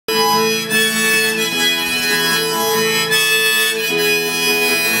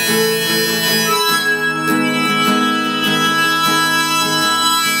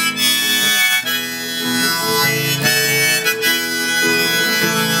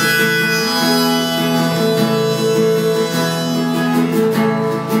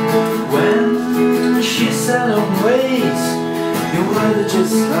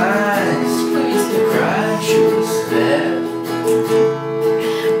just lies. Please cry, she was there.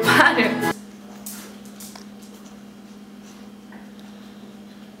 Para!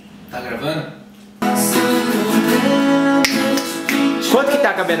 Tá gravando? Quanto que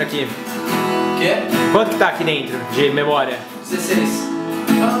tá cabendo aqui? O quê? Quanto que tá aqui dentro de memória? 16.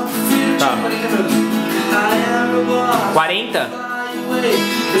 Tá. 40?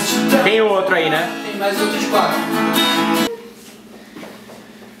 Tem outro aí, né? Tem mais outro de 4.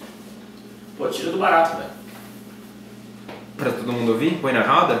 Pô, tira do barato, velho. Pra todo mundo ouvir? Põe na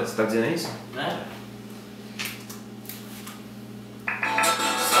roda? Você tá dizendo isso? Né?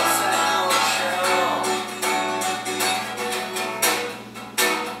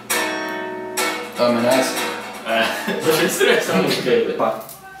 Toma, nessa. É, deixa eu destruir essa música aí, velho.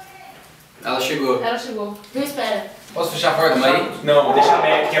 Ela chegou. Ela chegou. Não espera. Posso fechar a porta, Maí? Não, vou deixar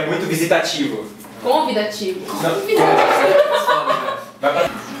aberto, que é muito visitativo. Convidativo. Não. Vai pra...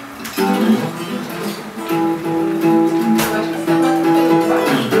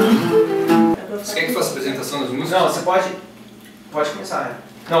 Você quer que faça a apresentação das músicas? Não, você pode começar, né?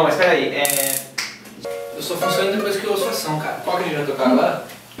 Não, mas peraí, Eu só funciono depois que eu ouço a ação, cara. Qual que a gente vai tocar agora?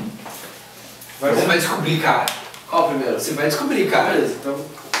 Você vai descobrir, cara. Qual primeiro? Você vai descobrir, cara. Beleza, então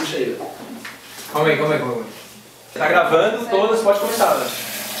puxa aí. Calma aí. Tá gravando todas, pode começar, né?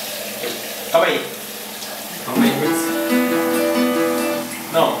 Calma aí.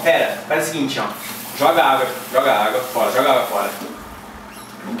 Não, pera, faz o seguinte, ó. Joga água fora,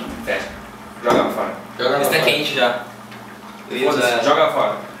 Fecha. Joga água fora. Esse tá quente já. Foda-se, joga água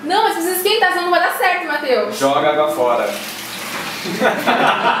fora. Não, mas precisa esquentar, senão não vai dar certo, Matheus. Joga água fora.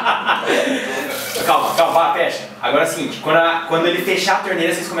 Calma, vai, fecha. Agora é o seguinte, quando ele fechar a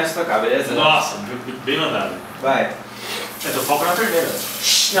torneira, vocês começam a tocar, beleza? Nossa, bem mandado. Vai. Eu tô foco na torneira.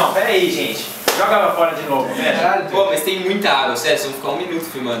 Não, pera aí, gente. Joga água fora de novo, fecha. Caralho, pô, mas tem muita água, sério, vocês vão ficar 1 minuto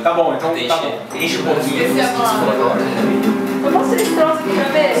filmando. Tá bom, então Até tá bom. Enche um pouquinho. Esse é a palavra. Eu posso tirar esse troço aqui pra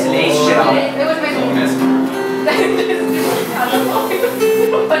ver? Silêncio geral. Eu vou te ver. Começa.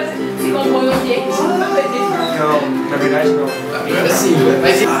 Se compõe o ambiente. Não, na verdade não. Agora sim,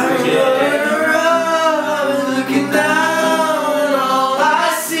 mas...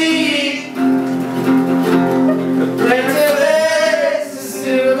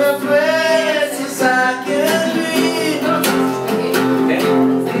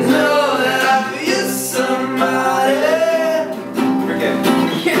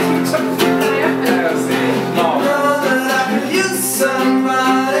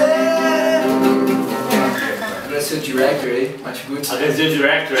 Director aí, matguzzo. Agradecer o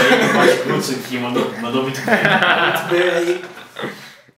director aí, o matguzzo aqui, mandou muito bem. Muito bem aí.